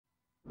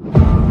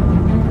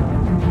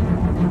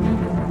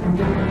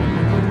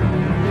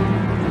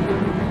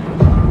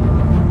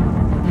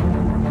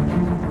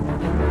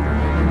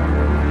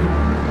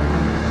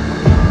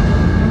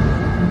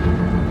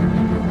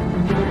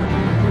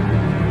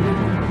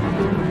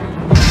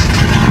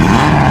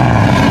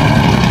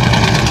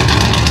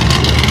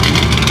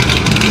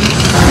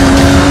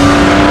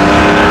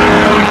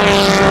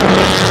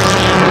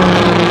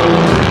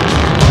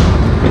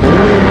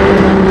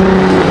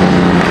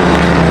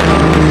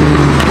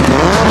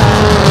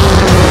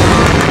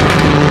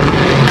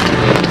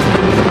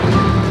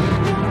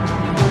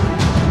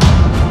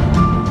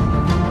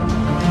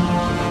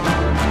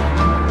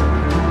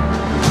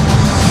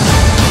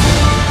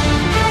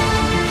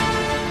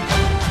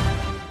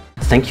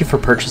thank you for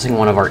purchasing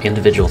one of our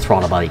individual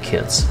throttle body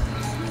kits.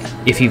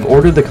 If you've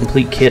ordered the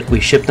complete kit, we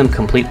ship them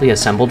completely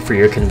assembled for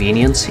your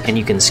convenience, and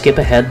you can skip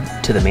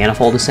ahead to the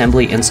manifold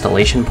assembly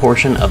installation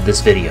portion of this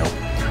video.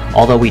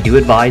 Although we do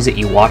advise that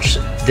you watch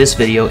this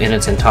video in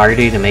its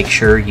entirety to make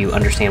sure you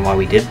understand why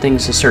we did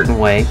things a certain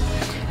way,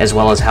 as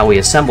well as how we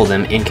assemble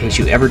them. In case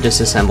you ever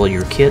disassemble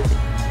your kit,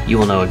 you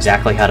will know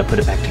exactly how to put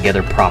it back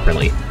together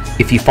properly.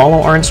 If you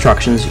follow our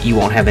instructions, you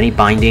won't have any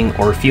binding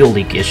or fuel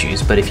leak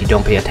issues, but if you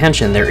don't pay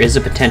attention, there is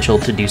a potential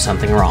to do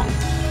something wrong.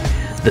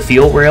 The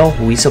fuel rail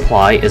we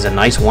supply is a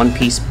nice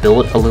one-piece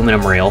billet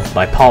aluminum rail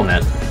by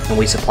Palmet, and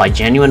we supply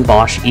genuine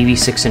Bosch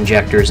EV6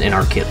 injectors in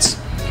our kits.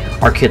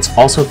 Our kits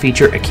also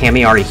feature a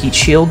Kameari heat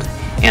shield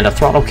and a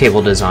throttle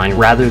cable design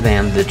rather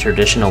than the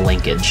traditional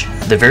linkage.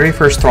 The very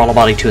first throttle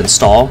body to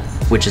install,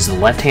 which is the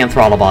left-hand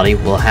throttle body,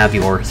 will have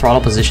your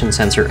throttle position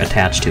sensor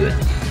attached to it.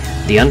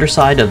 The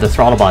underside of the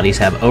throttle bodies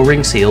have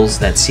O-ring seals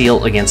that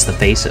seal against the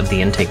face of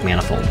the intake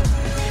manifold.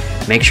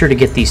 Make sure to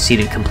get these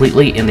seated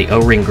completely in the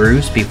O-ring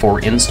grooves before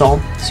install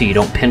so you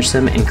don't pinch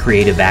them and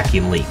create a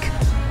vacuum leak.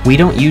 We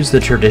don't use the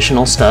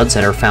traditional studs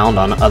that are found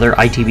on other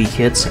ITB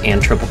kits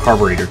and triple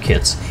carburetor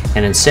kits,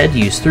 and instead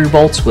use through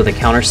bolts with a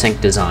countersink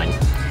design.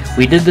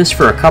 We did this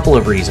for a couple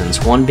of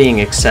reasons, one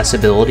being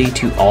accessibility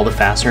to all the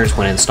fasteners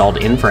when installed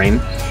in frame,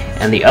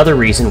 and the other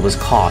reason was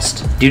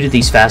cost, due to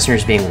these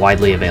fasteners being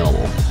widely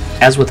available.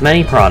 As with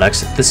many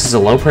products, this is a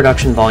low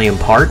production volume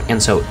part, and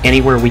so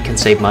anywhere we can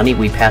save money,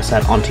 we pass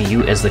that on to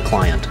you as the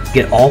client.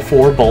 Get all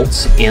 4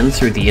 bolts in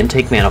through the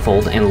intake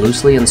manifold and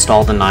loosely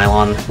install the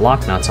nylon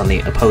lock nuts on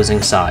the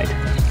opposing side.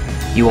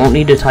 You won't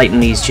need to tighten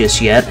these just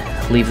yet,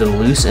 leave them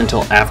loose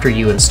until after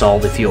you install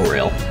the fuel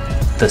rail.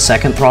 The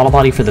second throttle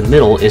body for the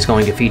middle is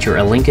going to feature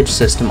a linkage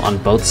system on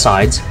both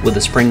sides with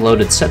a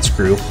spring-loaded set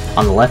screw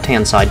on the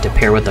left-hand side to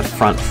pair with the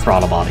front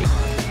throttle body.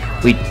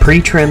 We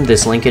pre-trimmed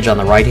this linkage on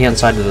the right-hand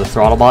side of the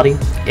throttle body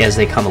as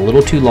they come a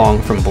little too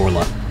long from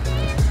Borla.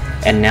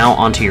 And now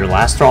onto your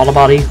last throttle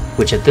body,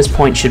 which at this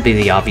point should be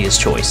the obvious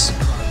choice.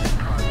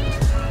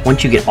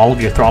 Once you get all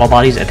of your throttle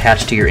bodies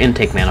attached to your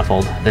intake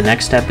manifold, the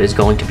next step is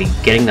going to be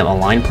getting them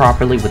aligned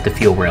properly with the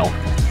fuel rail.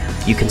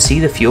 You can see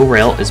the fuel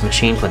rail is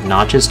machined with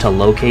notches to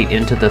locate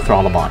into the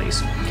throttle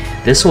bodies.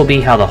 This will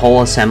be how the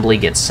whole assembly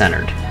gets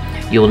centered.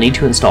 You will need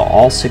to install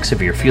all 6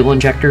 of your fuel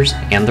injectors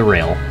and the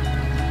rail.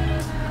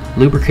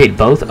 Lubricate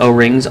both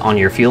O-rings on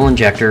your fuel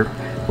injector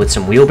with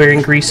some wheel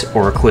bearing grease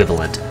or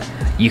equivalent.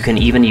 You can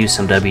even use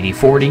some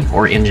WD-40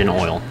 or engine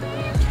oil.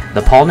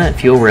 The Palmet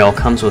fuel rail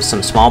comes with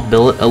some small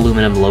billet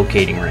aluminum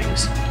locating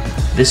rings.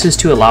 This is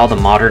to allow the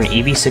modern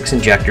EV6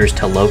 injectors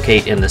to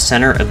locate in the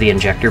center of the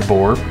injector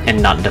bore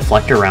and not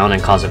deflect around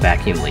and cause a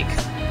vacuum leak.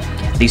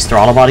 These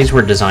throttle bodies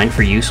were designed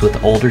for use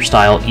with older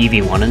style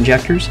EV1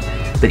 injectors,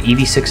 but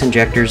EV6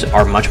 injectors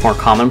are much more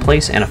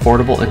commonplace and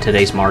affordable in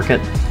today's market,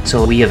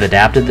 so we have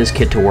adapted this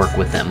kit to work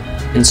with them.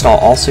 Install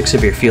all 6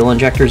 of your fuel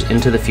injectors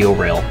into the fuel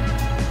rail.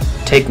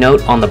 Take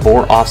note on the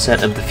bore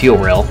offset of the fuel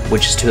rail,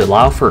 which is to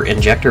allow for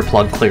injector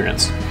plug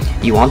clearance.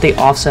 You want the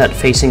offset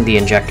facing the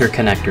injector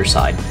connector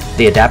side.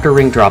 The adapter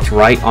ring drops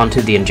right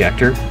onto the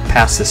injector,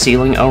 past the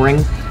sealing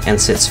O-ring, and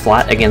sits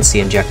flat against the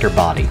injector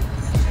body.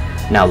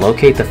 Now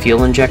locate the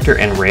fuel injector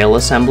and rail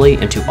assembly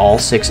into all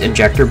 6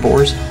 injector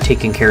bores,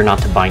 taking care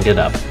not to bind it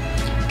up.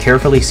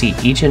 Carefully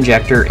seat each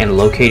injector and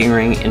locating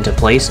ring into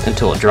place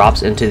until it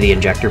drops into the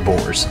injector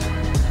bores.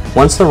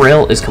 Once the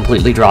rail is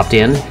completely dropped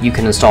in, you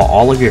can install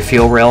all of your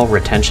fuel rail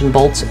retention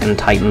bolts and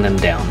tighten them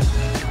down.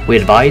 We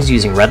advise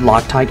using red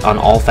Loctite on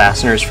all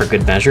fasteners for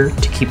good measure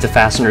to keep the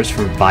fasteners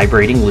from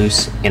vibrating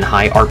loose in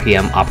high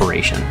RPM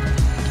operation.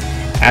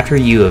 After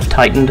you have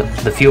tightened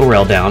the fuel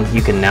rail down,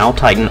 you can now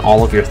tighten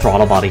all of your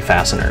throttle body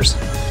fasteners.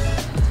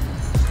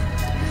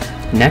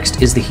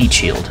 Next is the heat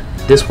shield.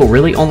 This will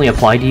really only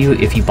apply to you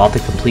if you bought the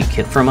complete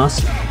kit from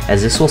us,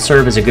 as this will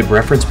serve as a good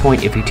reference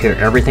point if you tear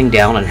everything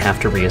down and have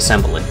to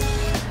reassemble it.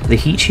 The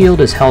heat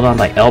shield is held on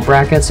by L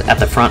brackets at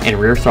the front and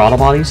rear throttle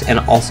bodies and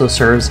also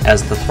serves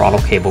as the throttle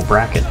cable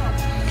bracket.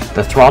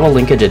 The throttle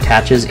linkage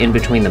attaches in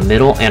between the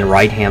middle and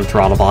right-hand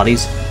throttle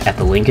bodies at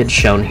the linkage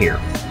shown here.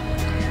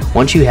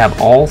 Once you have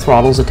all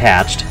throttles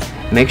attached,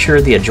 make sure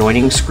the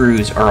adjoining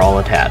screws are all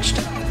attached.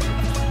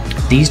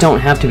 These don't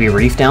have to be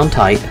reefed down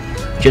tight,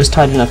 just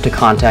tight enough to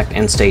contact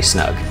and stay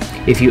snug.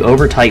 If you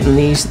over tighten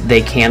these,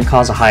 they can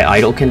cause a high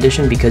idle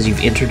condition because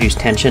you've introduced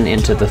tension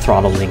into the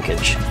throttle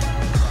linkage.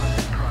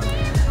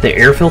 The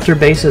air filter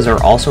bases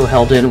are also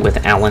held in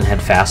with Allen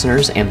head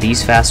fasteners, and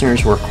these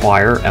fasteners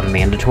require a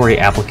mandatory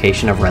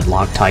application of red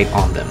Loctite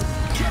on them.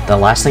 The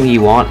last thing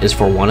you want is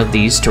for one of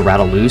these to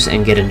rattle loose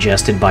and get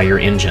ingested by your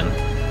engine.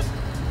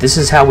 This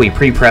is how we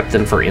pre-prep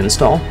them for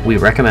install. We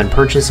recommend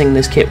purchasing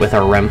this kit with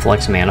our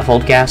Remflex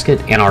manifold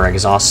gasket and our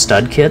exhaust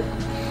stud kit,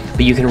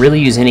 but you can really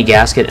use any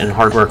gasket and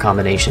hardware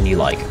combination you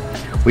like.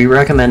 We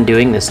recommend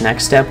doing this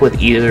next step with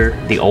either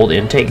the old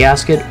intake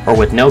gasket or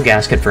with no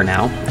gasket for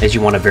now, as you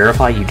want to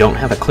verify you don't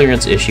have a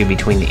clearance issue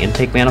between the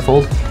intake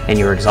manifold and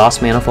your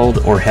exhaust manifold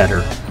or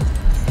header.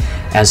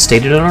 As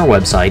stated on our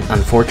website,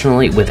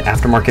 unfortunately with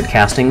aftermarket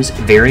castings,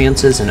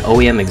 variances in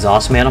OEM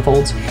exhaust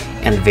manifolds,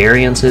 and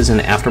variances in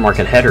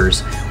aftermarket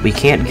headers, we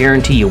can't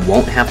guarantee you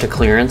won't have to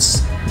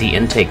clearance the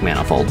intake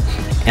manifold,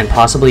 and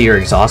possibly your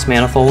exhaust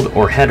manifold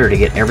or header to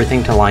get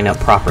everything to line up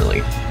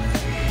properly.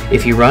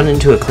 If you run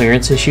into a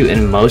clearance issue,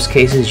 in most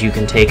cases you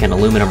can take an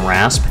aluminum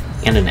rasp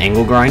and an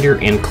angle grinder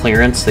and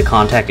clearance the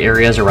contact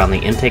areas around the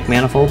intake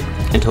manifold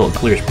until it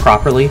clears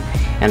properly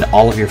and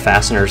all of your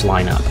fasteners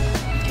line up.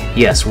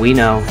 Yes, we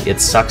know,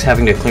 it sucks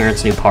having to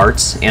clearance new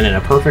parts, and in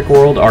a perfect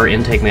world our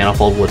intake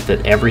manifold would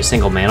fit every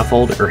single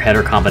manifold or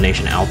header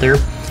combination out there,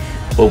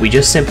 but we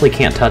just simply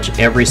can't touch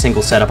every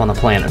single setup on the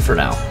planet for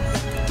now.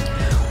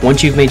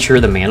 Once you've made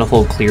sure the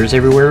manifold clears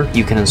everywhere,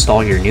 you can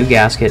install your new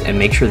gasket and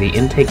make sure the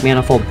intake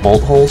manifold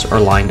bolt holes are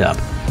lined up.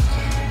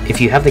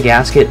 If you have the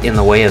gasket in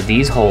the way of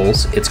these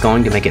holes, it's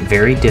going to make it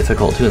very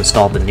difficult to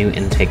install the new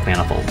intake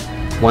manifold.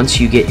 Once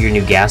you get your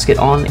new gasket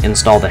on,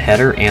 install the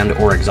header and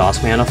or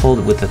exhaust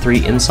manifold with the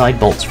 3 inside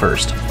bolts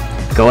first.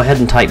 Go ahead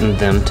and tighten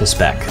them to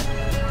spec.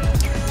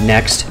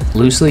 Next,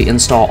 loosely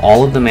install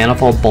all of the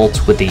manifold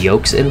bolts with the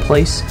yokes in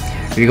place.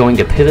 You're going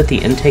to pivot the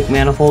intake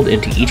manifold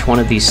into each one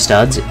of these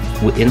studs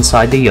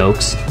inside the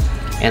yokes,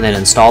 and then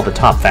install the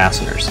top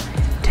fasteners.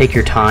 Take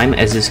your time,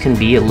 as this can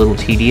be a little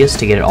tedious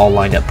to get it all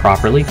lined up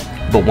properly,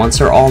 but once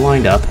they're all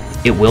lined up,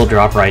 it will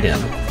drop right in.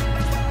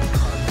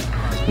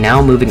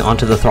 Now moving on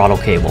to the throttle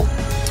cable.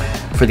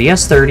 For the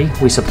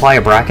S30, we supply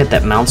a bracket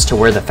that mounts to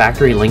where the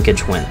factory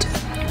linkage went.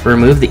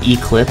 Remove the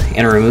E-clip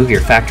and remove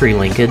your factory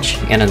linkage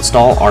and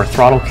install our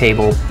throttle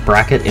cable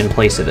bracket in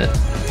place of it.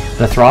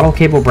 The throttle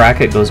cable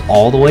bracket goes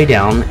all the way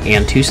down,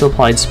 and 2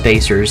 supplied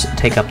spacers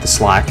take up the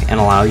slack and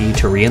allow you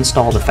to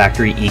reinstall the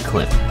factory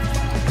E-clip.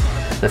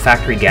 The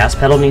factory gas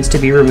pedal needs to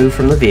be removed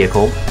from the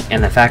vehicle,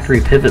 and the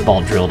factory pivot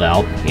ball drilled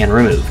out and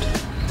removed.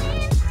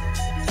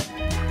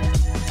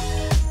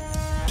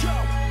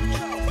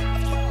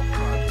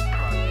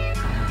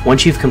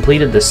 Once you've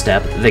completed this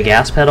step, the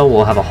gas pedal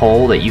will have a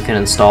hole that you can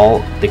install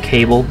the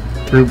cable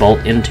through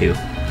bolt into.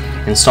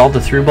 Install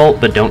the through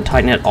bolt, but don't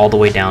tighten it all the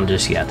way down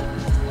just yet.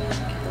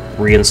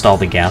 Reinstall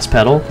the gas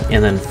pedal,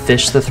 and then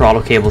fish the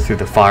throttle cable through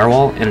the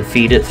firewall and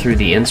feed it through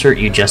the insert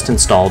you just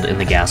installed in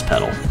the gas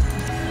pedal.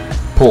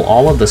 Pull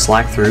all of the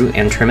slack through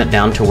and trim it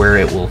down to where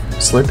it will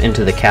slip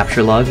into the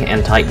capture lug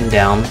and tighten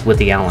down with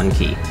the Allen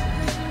key.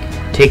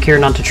 Take care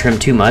not to trim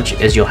too much,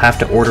 as you'll have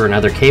to order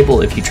another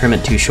cable if you trim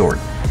it too short.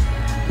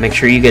 Make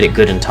sure you get it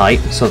good and tight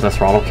so the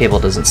throttle cable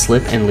doesn't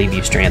slip and leave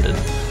you stranded.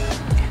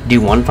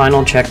 Do one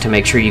final check to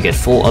make sure you get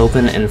full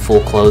open and full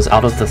close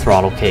out of the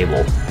throttle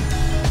cable.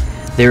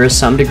 There is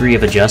some degree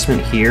of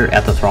adjustment here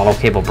at the throttle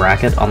cable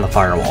bracket on the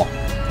firewall.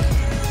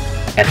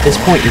 At this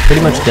point you're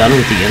pretty much done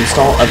with the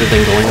install, other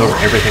than going over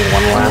everything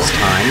one last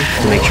time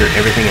to make sure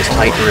everything is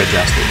tight or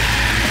adjusted.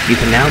 You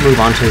can now move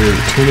on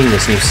to tuning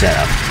this new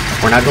setup.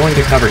 We're not going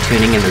to cover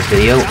tuning in this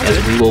video,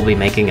 as we will be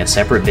making a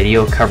separate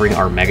video covering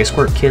our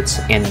Megasquirt kits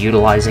and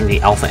utilizing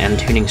the Alpha N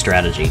tuning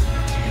strategy.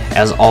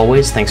 As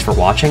always, thanks for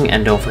watching,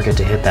 and don't forget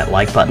to hit that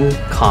like button,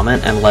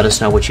 comment, and let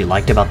us know what you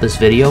liked about this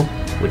video,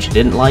 what you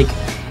didn't like,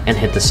 and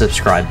hit the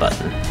subscribe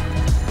button.